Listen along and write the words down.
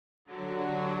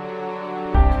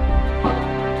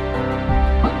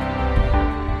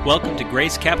Welcome to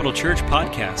Grace Capital Church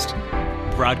Podcast,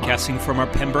 broadcasting from our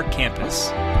Pembroke campus.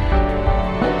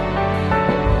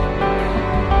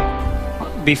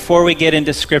 Before we get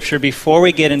into Scripture, before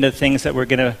we get into things that we're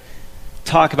going to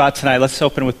talk about tonight, let's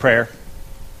open with prayer.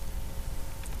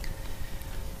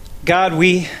 God,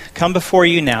 we come before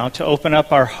you now to open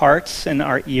up our hearts and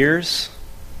our ears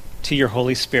to your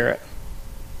Holy Spirit.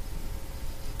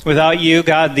 Without you,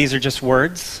 God, these are just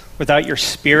words. Without your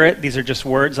Spirit, these are just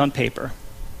words on paper.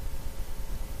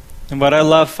 And what I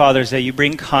love, Father, is that you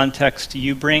bring context,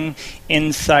 you bring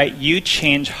insight, you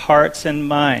change hearts and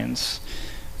minds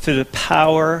through the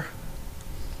power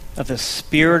of the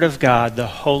Spirit of God, the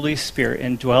Holy Spirit,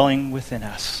 indwelling within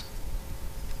us.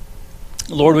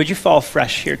 Lord, would you fall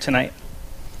fresh here tonight?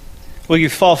 Will you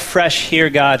fall fresh here,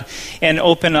 God, and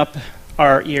open up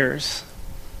our ears?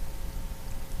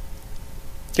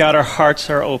 God, our hearts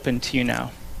are open to you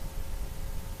now.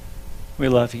 We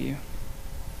love you.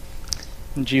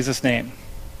 In Jesus' name,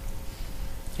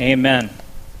 amen.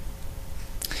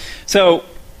 So,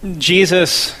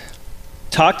 Jesus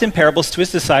talked in parables to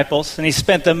his disciples, and he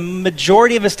spent the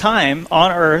majority of his time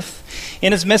on earth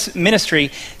in his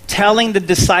ministry telling the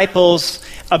disciples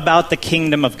about the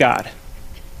kingdom of God.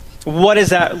 What does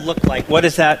that look like? How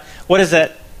does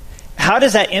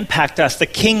that impact us? The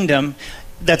kingdom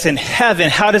that's in heaven,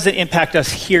 how does it impact us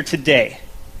here today?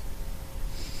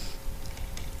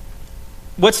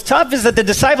 What's tough is that the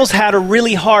disciples had a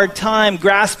really hard time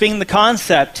grasping the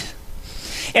concept.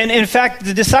 And in fact,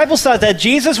 the disciples thought that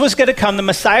Jesus was going to come, the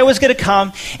Messiah was going to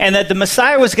come, and that the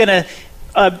Messiah was going to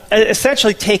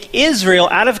essentially take Israel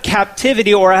out of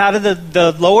captivity or out of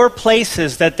the lower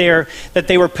places that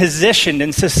they were positioned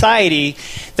in society,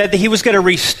 that he was going to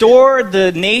restore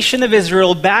the nation of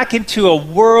Israel back into a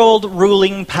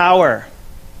world-ruling power.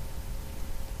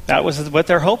 That was what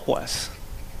their hope was.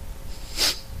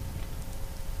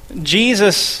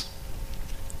 Jesus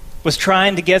was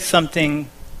trying to get something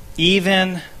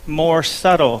even more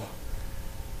subtle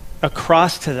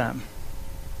across to them.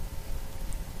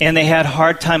 And they had a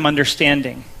hard time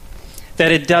understanding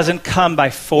that it doesn't come by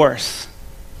force.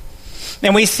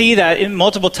 And we see that in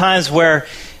multiple times where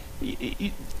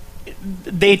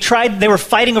they were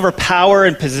fighting over power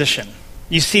and position.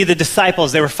 You see the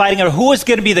disciples, they were fighting over who was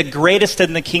going to be the greatest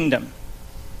in the kingdom.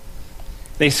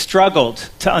 They struggled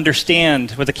to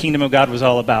understand what the kingdom of God was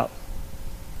all about,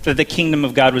 that the kingdom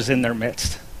of God was in their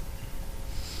midst.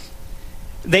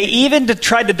 They even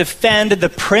tried to defend the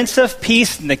Prince of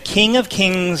Peace and the King of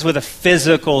Kings with a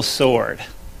physical sword.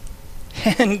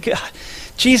 And God,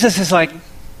 Jesus is like,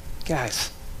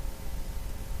 guys,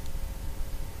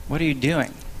 what are you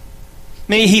doing?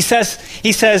 I mean, he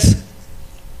says,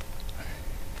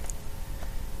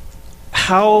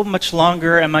 how much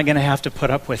longer am I going to have to put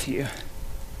up with you?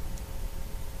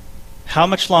 How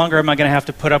much longer am I going to have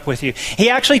to put up with you? He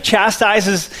actually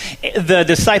chastises the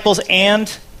disciples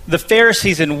and the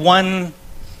Pharisees in one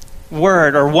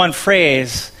word or one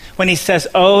phrase when he says,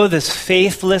 "Oh, this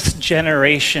faithless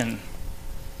generation."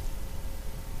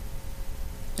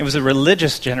 It was a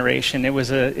religious generation.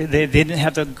 They didn't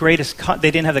have the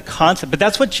they didn't have the concept, but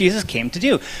that's what Jesus came to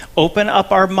do. Open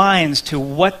up our minds to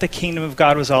what the kingdom of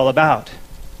God was all about.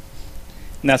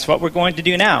 And that's what we're going to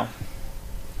do now.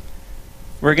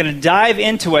 We're going to dive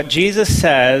into what Jesus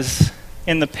says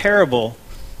in the parable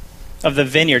of the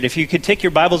vineyard. If you could take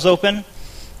your Bibles open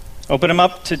them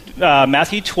up to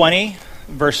Matthew 20,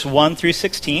 verse 1 through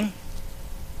 16.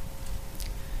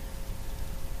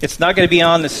 It's not going to be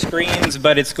on the screens,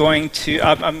 but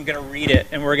I'm going to read it,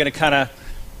 and we're going to kind of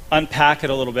unpack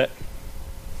it a little bit.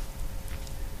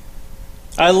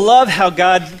 I love how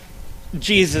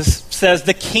Jesus says,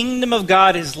 the kingdom of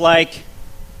God is like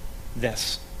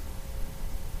this.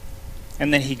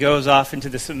 And then he goes off into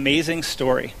this amazing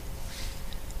story.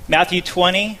 Matthew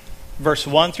 20, verse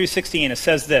 1 through 16, it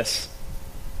says this.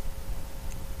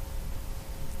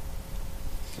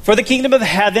 For the kingdom of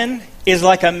heaven is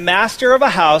like a master of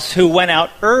a house who went out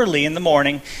early in the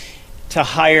morning to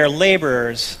hire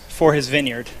laborers for his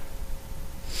vineyard.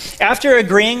 After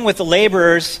agreeing with the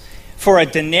laborers for a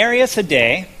denarius a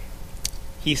day,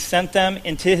 he sent them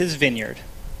into his vineyard.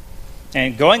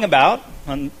 And going about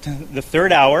on the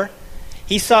third hour,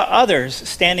 he saw others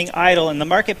standing idle in the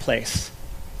marketplace.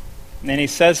 And then he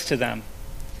says to them,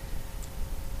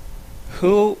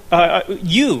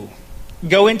 you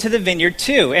go into the vineyard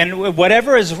too, and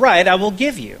whatever is right, I will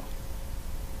give you.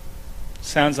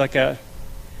 Sounds like a,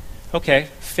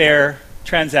 fair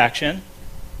transaction.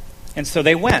 And so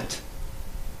they went.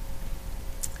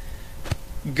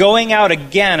 Going out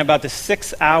again about the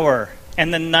 6th hour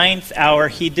and the 9th hour,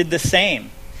 he did the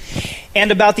same.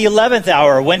 And about the 11th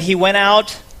hour, when he went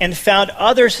out and found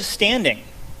others standing,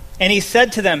 and he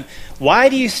said to them, "Why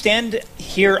do you stand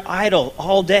here idle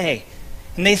all day?"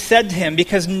 And they said to him,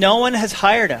 "Because no one has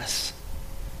hired us."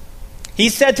 He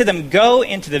said to them, "Go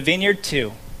into the vineyard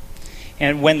too."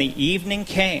 And when the evening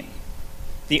came,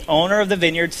 the owner of the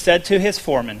vineyard said to his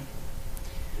foreman,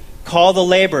 "Call the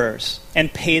laborers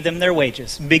and pay them their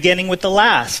wages, beginning with the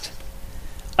last,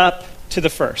 up to the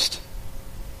first."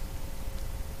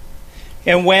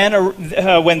 And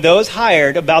when those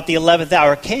hired about the 11th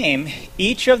hour came,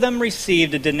 each of them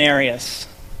received a denarius.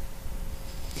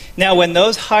 Now when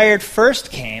those hired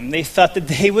first came, they thought that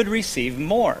they would receive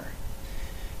more.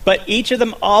 But each of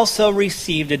them also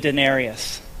received a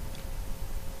denarius.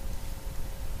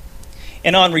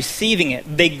 And on receiving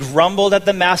it, they grumbled at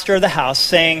the master of the house,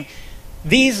 saying,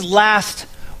 "These last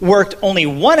worked only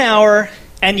 1 hour,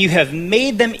 and you have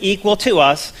made them equal to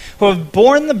us, who have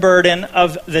borne the burden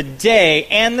of the day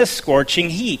and the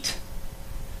scorching heat."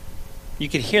 You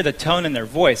could hear the tone in their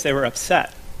voice. They were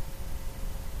upset.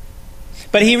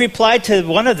 But he replied to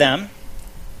one of them,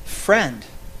 "Friend,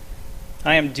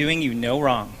 I am doing you no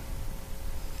wrong.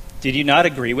 Did you not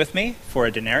agree with me for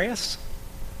a denarius?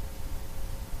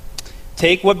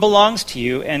 Take what belongs to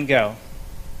you and go.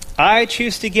 I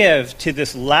choose to give to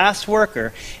this last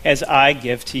worker as I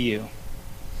give to you.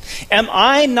 Am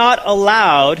I not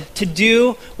allowed to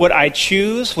do what I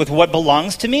choose with what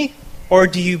belongs to me? Or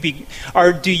do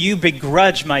you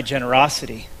begrudge my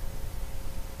generosity?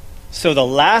 So the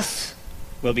last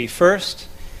will be first,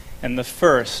 and the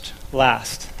first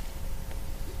last."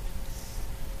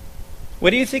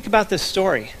 What do you think about this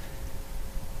story?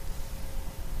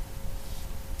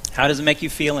 How does it make you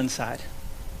feel inside?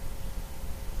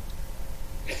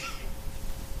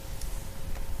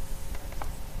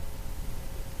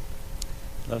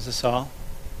 Loves us all.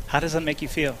 How does that make you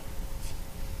feel?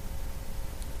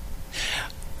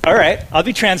 All right, I'll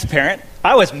be transparent.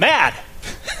 I was mad.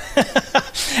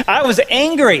 I was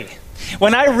angry.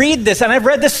 When I read this, and I've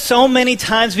read this so many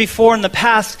times before in the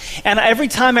past, and every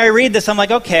time I read this, I'm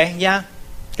like, okay, yeah,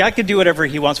 God could do whatever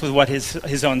he wants with what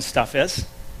his own stuff is.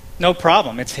 No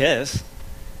problem, it's his.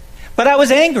 But I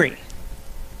was angry.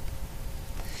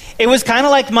 It was kind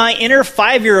of like my inner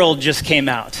 5-year-old just came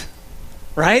out,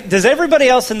 right? Does everybody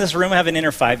else in this room have an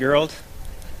inner 5-year-old?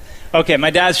 Okay, my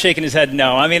dad's shaking his head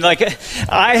no. I mean, like,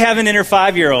 I have an inner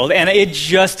 5-year-old, and it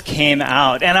just came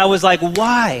out. And I was like,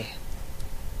 why?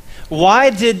 Why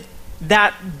did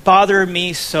that bother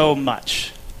me so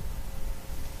much?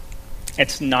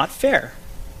 It's not fair.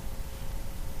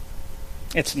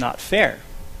 It's not fair.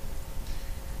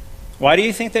 Why do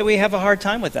you think that we have a hard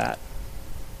time with that?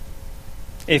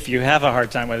 If you have a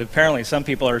hard time with it, apparently some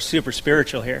people are super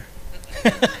spiritual here.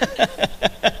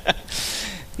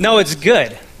 No, it's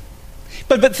good.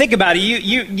 But think about it.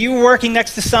 You working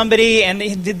next to somebody and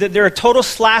they're a total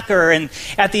slacker, and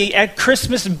at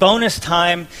Christmas bonus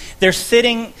time, they're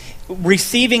sitting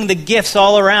receiving the gifts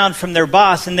all around from their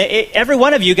boss, and every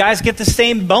one of you guys get the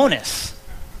same bonus.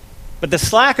 But the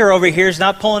slacker over here is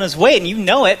not pulling his weight, and you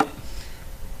know it.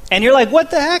 And you're like,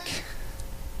 what the heck?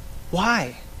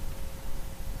 Why?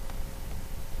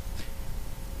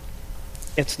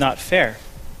 It's not fair.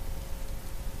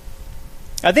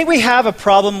 I think we have a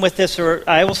problem with this, or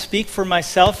I will speak for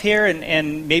myself here,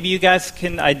 and maybe you guys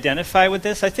can identify with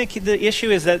this. I think the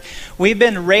issue is that we've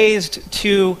been raised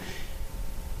to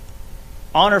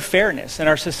honor fairness in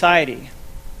our society.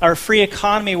 Our free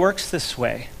economy works this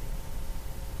way.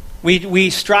 We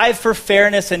strive for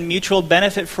fairness and mutual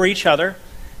benefit for each other.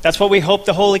 That's what we hope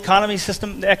the whole economic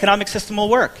system will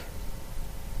work.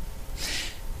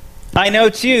 I know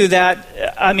too that,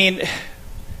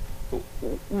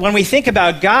 when we think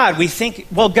about God, we think,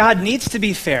 well, God needs to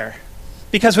be fair.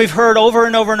 Because we've heard over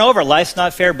and over and over, life's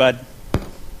not fair, bud. I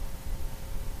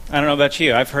don't know about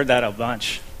you, I've heard that a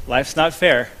bunch. Life's not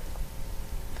fair.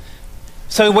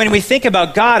 So when we think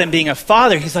about God and being a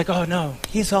father, he's like, oh no,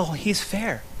 he's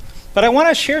fair. But I want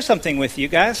to share something with you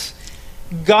guys.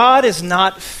 God is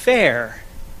not fair,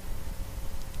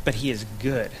 but he is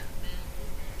good.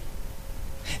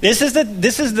 This is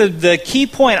the key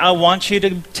point I want you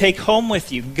to take home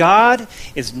with you. God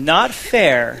is not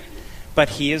fair, but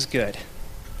he is good.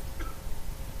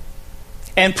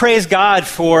 And praise God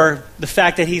for the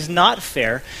fact that he's not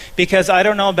fair, because I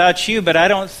don't know about you, but I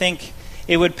don't think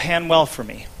it would pan well for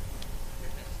me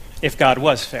if God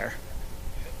was fair.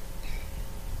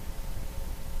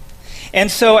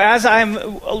 And so as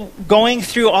I'm going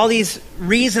through all these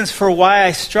reasons for why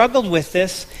I struggled with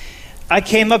this, I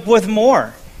came up with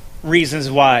more reasons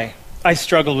why I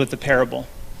struggled with the parable.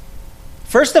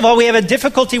 First of all, we have a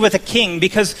difficulty with a king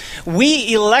because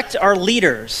we elect our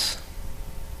leaders.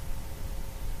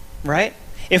 Right?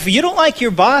 If you don't like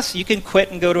your boss, you can quit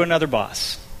and go to another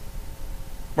boss.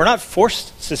 We're not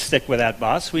forced to stick with that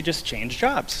boss. We just change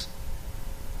jobs.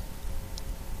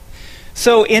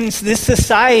 So in this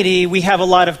society, we have a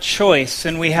lot of choice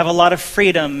and we have a lot of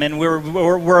freedom, and we're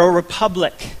a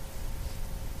republic.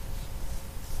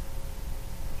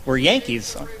 We're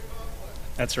Yankees.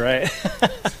 That's right.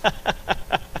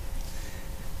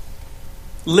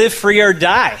 Live free or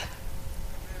die.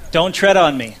 Don't tread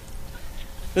on me.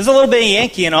 There's a little bit of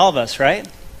Yankee in all of us, right?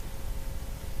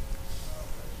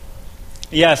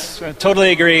 Yes, I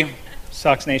totally agree.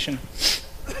 Sox Nation.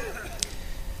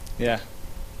 Yeah.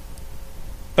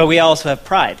 But we also have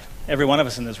pride. Every one of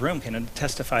us in this room can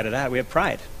testify to that. We have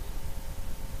pride.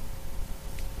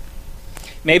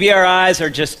 Maybe our eyes are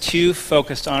just too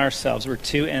focused on ourselves. We're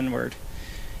too inward.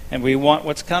 And we want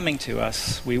what's coming to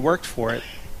us. We worked for it.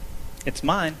 It's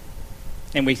mine.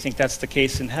 And we think that's the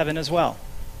case in heaven as well.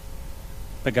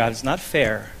 But God is not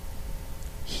fair.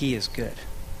 He is good.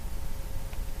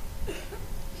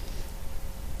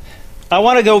 I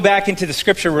want to go back into the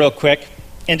scripture real quick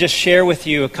and just share with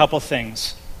you a couple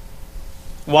things.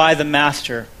 Why the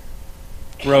master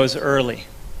rose early.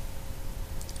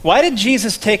 Why did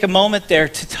Jesus take a moment there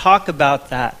to talk about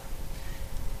that?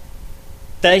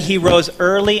 That he rose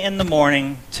early in the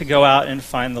morning to go out and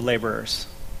find the laborers.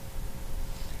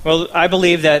 Well, I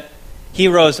believe that he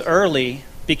rose early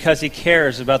because he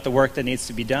cares about the work that needs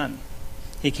to be done.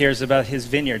 He cares about his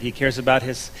vineyard. He cares about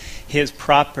his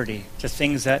property, the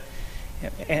things that,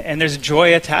 and there's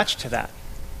joy attached to that.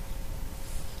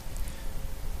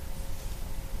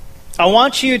 I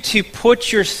want you to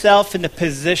put yourself in the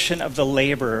position of the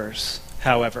laborers,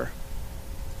 however.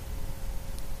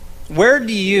 Where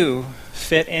do you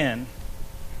fit in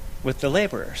with the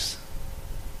laborers?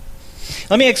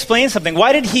 Let me explain something.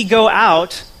 Why did he go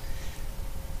out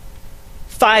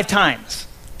 5 times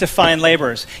to find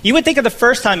laborers? You would think of the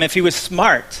first time, if he was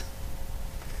smart,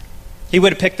 he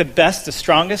would have picked the best, the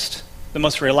strongest, the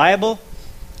most reliable,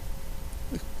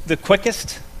 the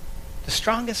quickest, the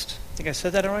strongest. I think I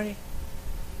said that already.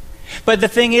 But the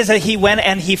thing is that he went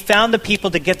and he found the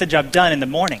people to get the job done in the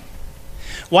morning.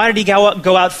 Why did he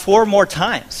go out 4 more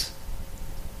times?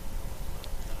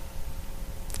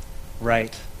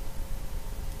 Right.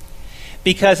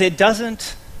 Because it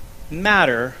doesn't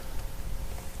matter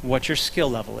what your skill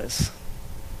level is.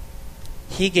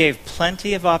 He gave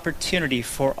plenty of opportunity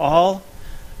for all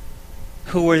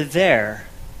who were there,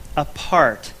 a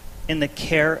part in the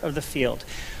care of the field.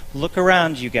 Look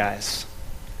around, you guys.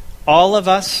 All of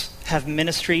us have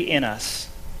ministry in us.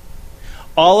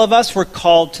 All of us were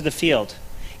called to the field.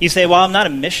 You say, well, I'm not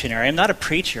a missionary. I'm not a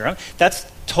preacher. That's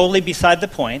totally beside the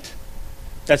point.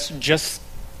 That's just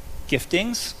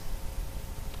giftings.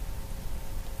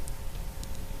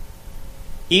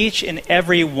 Each and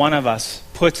every one of us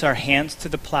puts our hands to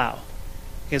the plow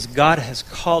because God has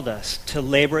called us to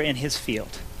labor in his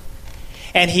field.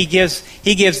 And he gives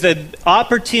the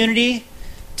opportunity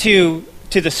to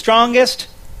the strongest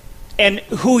and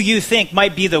who you think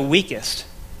might be the weakest.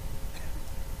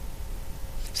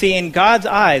 See, in God's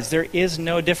eyes, there is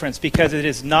no difference because it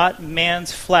is not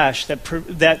man's flesh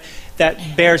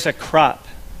that bears a crop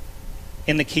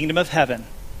in the kingdom of heaven.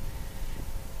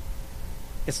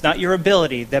 It's not your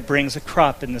ability that brings a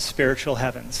crop in the spiritual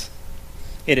heavens.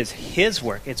 It is his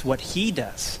work. It's what he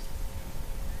does.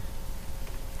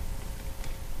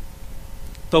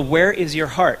 But where is your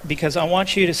heart? Because I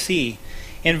want you to see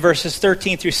in verses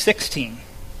 13 through 16.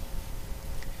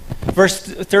 Verse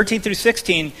 13 through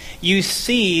 16, you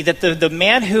see that the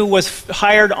man who was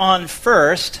hired on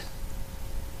first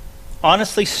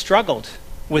honestly struggled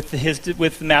with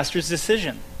the master's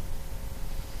decision.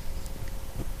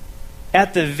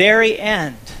 At the very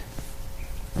end,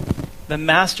 the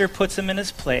master puts him in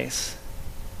his place.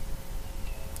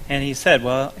 And he said,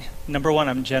 well, number 1,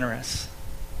 I'm generous.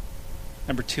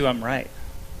 Number 2, I'm right.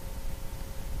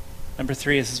 Number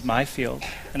 3, this is my field.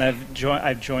 And I've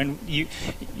joined you.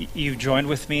 You've joined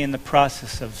with me in the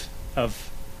process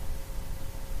of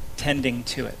tending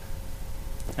to it.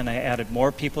 And I added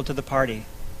more people to the party.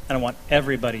 And I want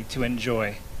everybody to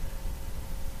enjoy.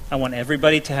 I want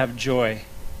everybody to have joy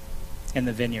in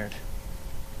the vineyard.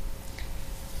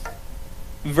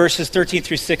 Verses 13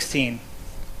 through 16.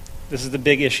 This is the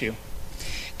big issue.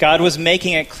 God was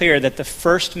making it clear that the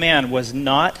first man was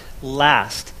not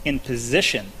last in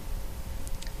position,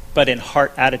 but in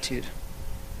heart attitude.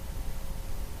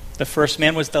 The first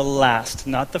man was the last,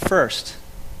 not the first.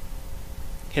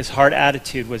 His heart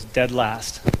attitude was dead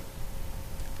last.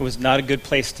 It was not a good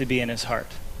place to be in his heart.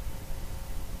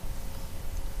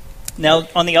 Now,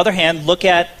 on the other hand, look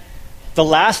at the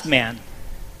last man.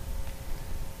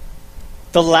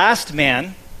 The last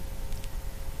man,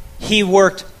 he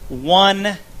worked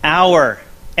 1 hour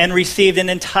and received an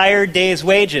entire day's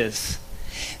wages.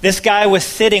 This guy was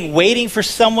sitting, waiting for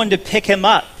someone to pick him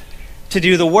up to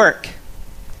do the work.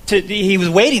 He was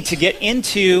waiting to get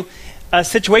into a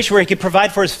situation where he could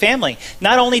provide for his family.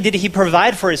 Not only did he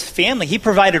provide for his family, he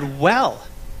provided well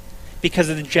because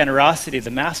of the generosity of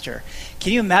the master.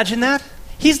 Can you imagine that?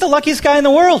 He's the luckiest guy in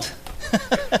the world.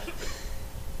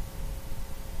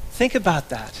 Think about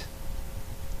that.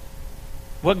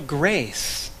 What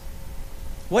grace.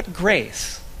 What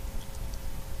grace.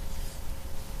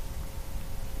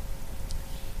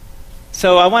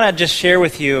 So I want to just share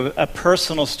with you a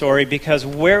personal story, because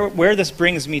where this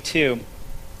brings me to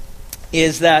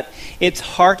is that it's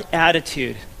heart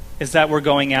attitude is that we're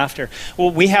going after.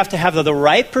 Well, we have to have the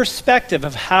right perspective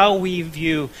of how we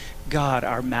view God,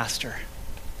 our master.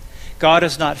 God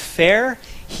is not fair.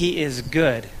 He is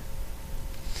good.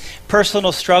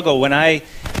 Personal struggle. When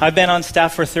I've been on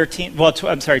staff for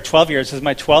 12 years. This is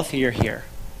my 12th year here.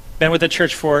 Been with the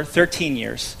church for 13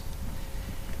 years.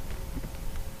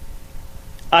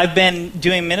 I've been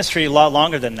doing ministry a lot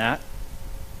longer than that,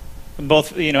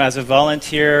 both as a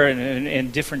volunteer and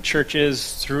in different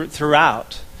churches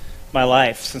throughout my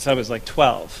life since I was like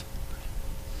 12.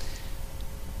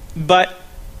 But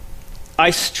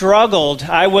I struggled.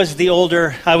 I was the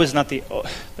older. I was not the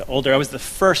older. I was the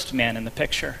first man in the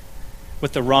picture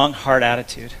with the wrong heart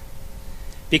attitude,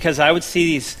 because I would see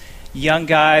these young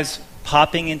guys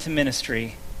popping into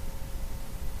ministry,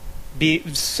 be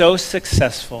so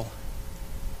successful,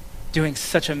 doing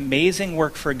such amazing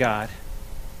work for God.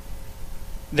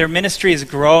 Their ministry is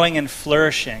growing and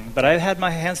flourishing, but I've had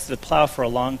my hands to the plow for a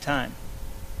long time,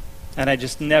 and I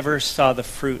just never saw the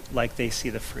fruit like they see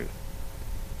the fruit.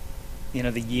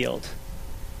 The yield.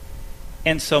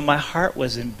 And so my heart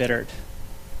was embittered.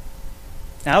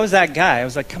 And I was that guy. I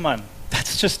was like, come on,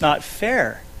 that's just not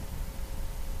fair.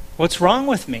 What's wrong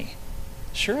with me?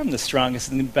 Sure, I'm the strongest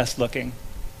and the best looking.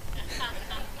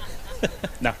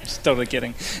 No, just totally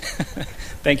kidding.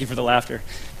 Thank you for the laughter.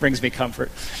 Brings me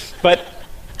comfort. But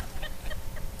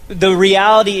the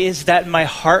reality is that my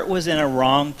heart was in a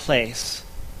wrong place.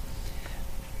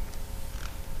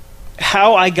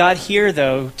 How I got here,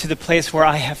 though, to the place where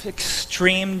I have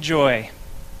extreme joy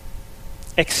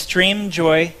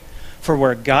for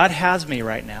where God has me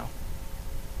right now.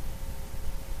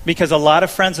 Because a lot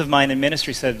of friends of mine in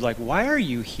ministry said, why are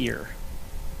you here?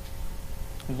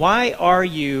 Why are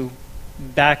you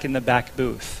back in the back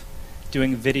booth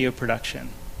doing video production?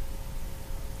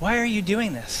 Why are you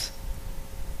doing this?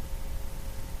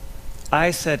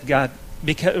 I said, God,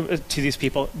 to these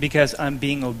people, because I'm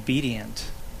being obedient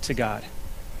to God.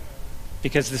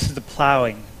 Because this is the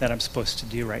plowing that I'm supposed to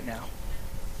do right now.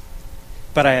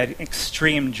 But I had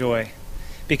extreme joy,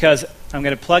 because I'm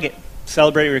going to plug it.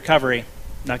 Celebrate Recovery.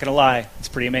 Not going to lie, it's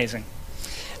pretty amazing.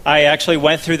 I actually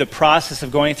went through the process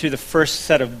of going through the first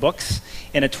set of books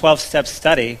in a 12-step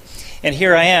study, and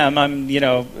here I am. I'm,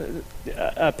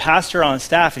 a pastor on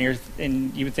staff,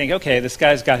 and you would think, okay, this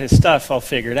guy's got his stuff all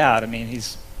figured out. I mean,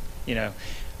 he's,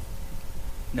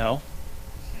 no.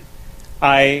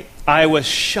 I was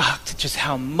shocked at just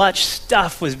how much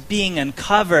stuff was being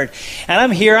uncovered, and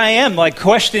I am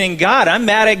questioning God. I'm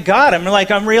mad at God.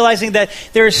 I'm realizing that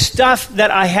there's stuff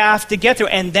that I have to get through,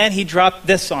 and then he dropped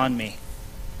this on me.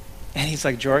 And he's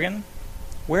like, Jorgen,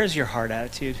 where's your heart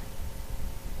attitude?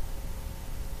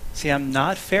 See, I'm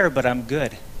not fair, but I'm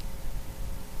good.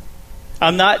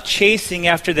 I'm not chasing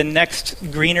after the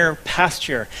next greener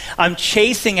pasture. I'm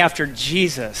chasing after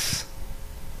Jesus.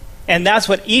 And that's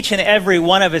what each and every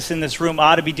one of us in this room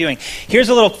ought to be doing. Here's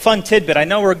a little fun tidbit. I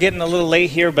know we're getting a little late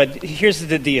here, but here's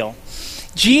the deal.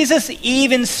 Jesus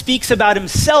even speaks about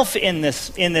himself in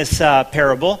this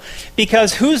parable,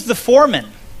 because who's the foreman?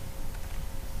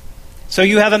 So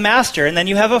you have a master, and then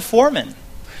you have a foreman.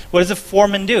 What does a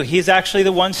foreman do? He's actually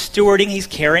the one stewarding. He's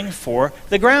caring for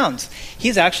the grounds.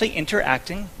 He's actually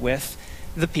interacting with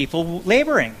the people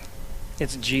laboring.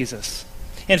 It's Jesus.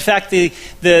 In fact, the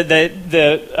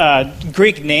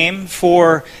Greek name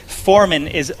for foreman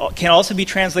can also be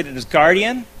translated as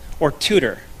guardian or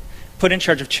tutor, put in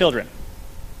charge of children.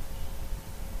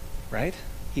 Right?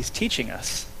 He's teaching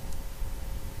us.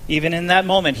 Even in that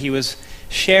moment, he was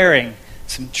sharing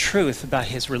some truth about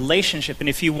his relationship. And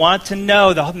if you want to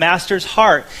know the master's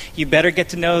heart, you better get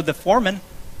to know the foreman.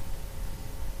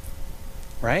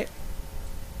 Right?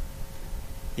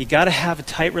 You got to have a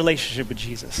tight relationship with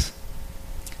Jesus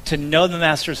to know the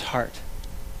master's heart.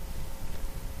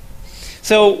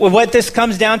 So what this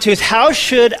comes down to is, how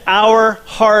should our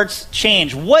hearts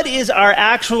change? What is our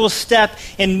actual step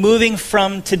in moving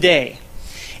from today?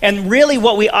 And really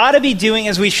what we ought to be doing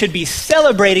is we should be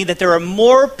celebrating that there are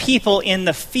more people in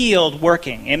the field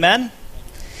working. Amen?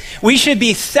 We should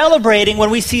be celebrating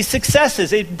when we see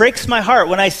successes. It breaks my heart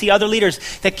when I see other leaders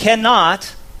that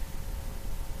cannot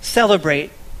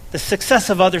celebrate the success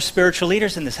of other spiritual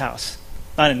leaders in this house.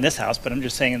 Not in this house, but I'm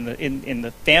just saying in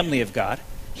the family of God,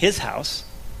 his house.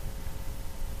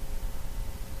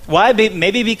 Why?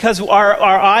 Maybe because our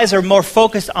eyes are more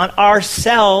focused on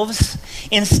ourselves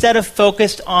instead of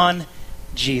focused on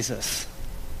Jesus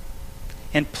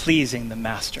and pleasing the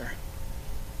Master.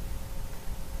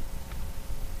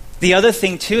 The other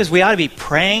thing, too, is we ought to be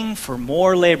praying for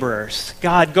more laborers.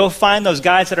 God, go find those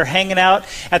guys that are hanging out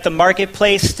at the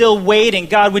marketplace, still waiting.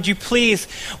 God, would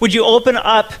you open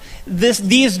up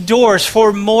these doors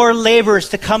for more laborers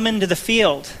to come into the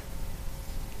field?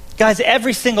 Guys,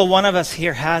 every single one of us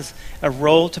here has a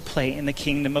role to play in the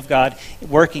kingdom of God,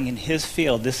 working in his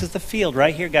field. This is the field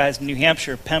right here, guys. New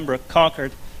Hampshire, Pembroke,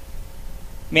 Concord,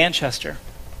 Manchester.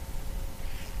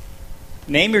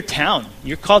 Name your town.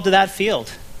 You're called to that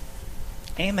field.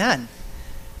 Amen.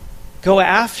 Go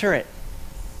after it.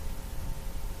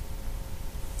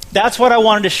 That's what I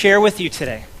wanted to share with you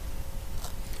today.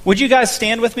 Would you guys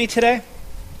stand with me today?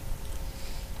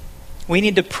 We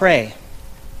need to pray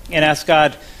and ask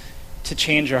God to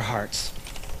change our hearts.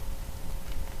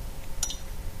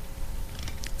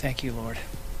 Thank you, Lord.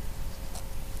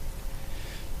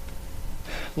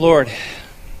 Lord,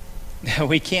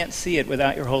 we can't see it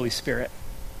without your Holy Spirit.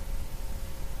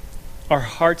 Our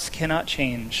hearts cannot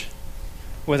change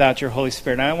without your Holy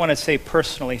Spirit. And I want to say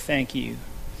personally, thank you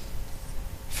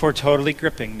for totally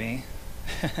gripping me,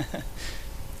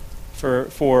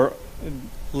 for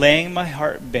laying my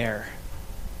heart bare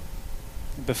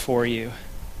before you,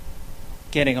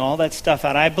 getting all that stuff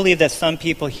out. I believe that some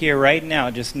people here right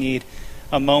now just need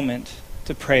a moment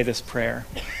to pray this prayer.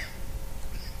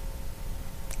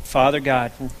 Father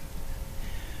God,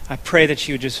 I pray that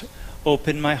you would just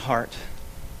open my heart,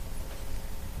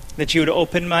 that you would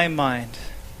open my mind,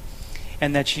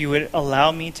 and that you would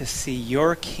allow me to see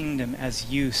your kingdom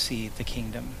as you see the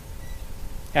kingdom,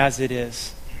 as it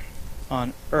is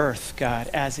on earth, God,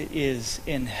 as it is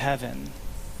in heaven.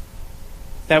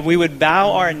 That we would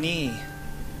bow our knee.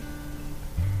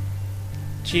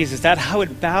 Jesus, that I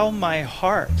would bow my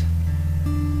heart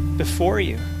before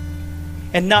you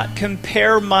and not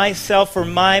compare myself or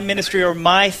my ministry or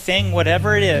my thing,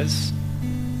 whatever it is,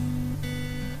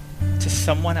 to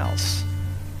someone else.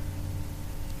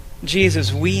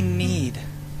 Jesus, we need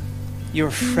your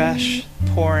fresh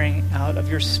pouring out of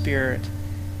your Spirit,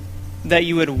 that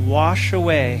you would wash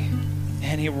away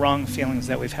any wrong feelings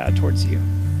that we've had towards you.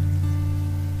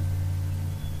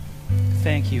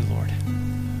 Thank you, Lord.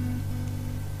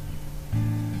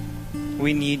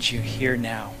 We need you here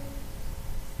now.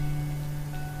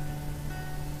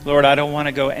 Lord, I don't want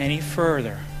to go any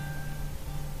further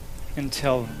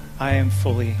until I am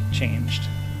fully changed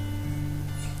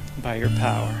by your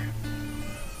power.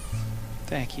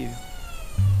 Thank you.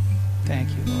 Thank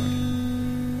you,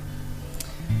 Lord.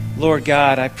 Lord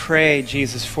God, I pray,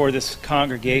 Jesus, for this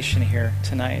congregation here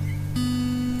tonight.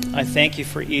 I thank you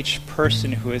for each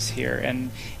person who is here and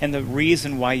the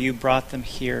reason why you brought them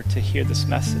here to hear this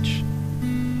message.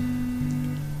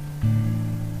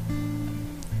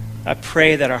 I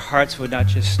pray that our hearts would not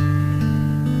just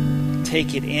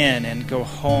take it in and go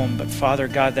home, but Father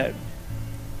God, that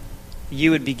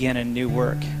you would begin a new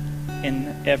work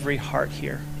in every heart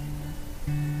here.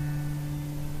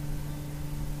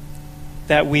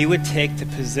 That we would take the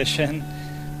position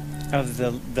of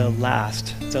the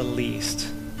last, the least,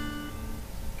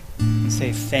 and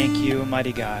say, thank you,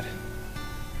 Almighty God.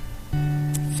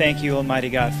 Thank you,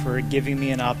 Almighty God, for giving me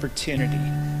an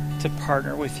opportunity to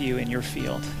partner with you in your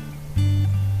field.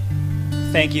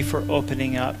 Thank you for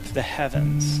opening up the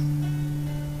heavens,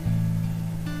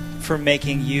 for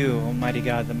making you, Almighty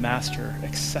God, the Master,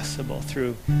 accessible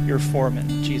through your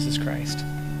foreman, Jesus Christ.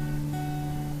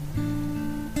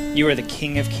 You are the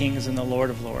King of Kings and the Lord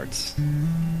of Lords.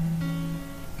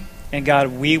 And God,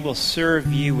 we will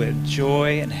serve you with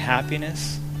joy and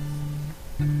happiness,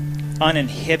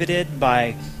 uninhibited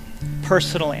by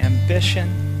personal ambition.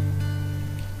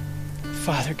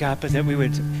 Father God, but that we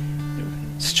would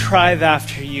strive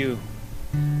after you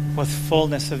with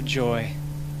fullness of joy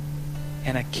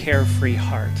and a carefree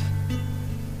heart,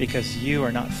 because you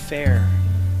are not fair,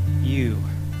 you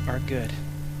are good.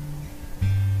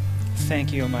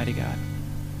 Thank you, Almighty God.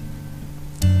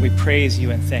 We praise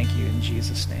you and thank you in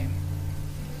Jesus' name.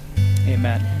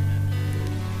 Amen.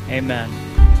 Amen.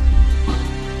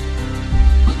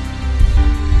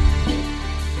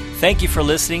 Thank you for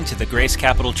listening to the Grace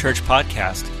Capital Church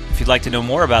podcast. If you'd like to know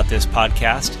more about this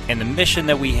podcast and the mission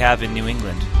that we have in New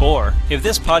England, or if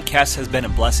this podcast has been a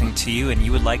blessing to you and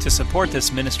you would like to support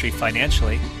this ministry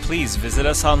financially, please visit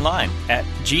us online at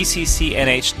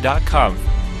gccnh.com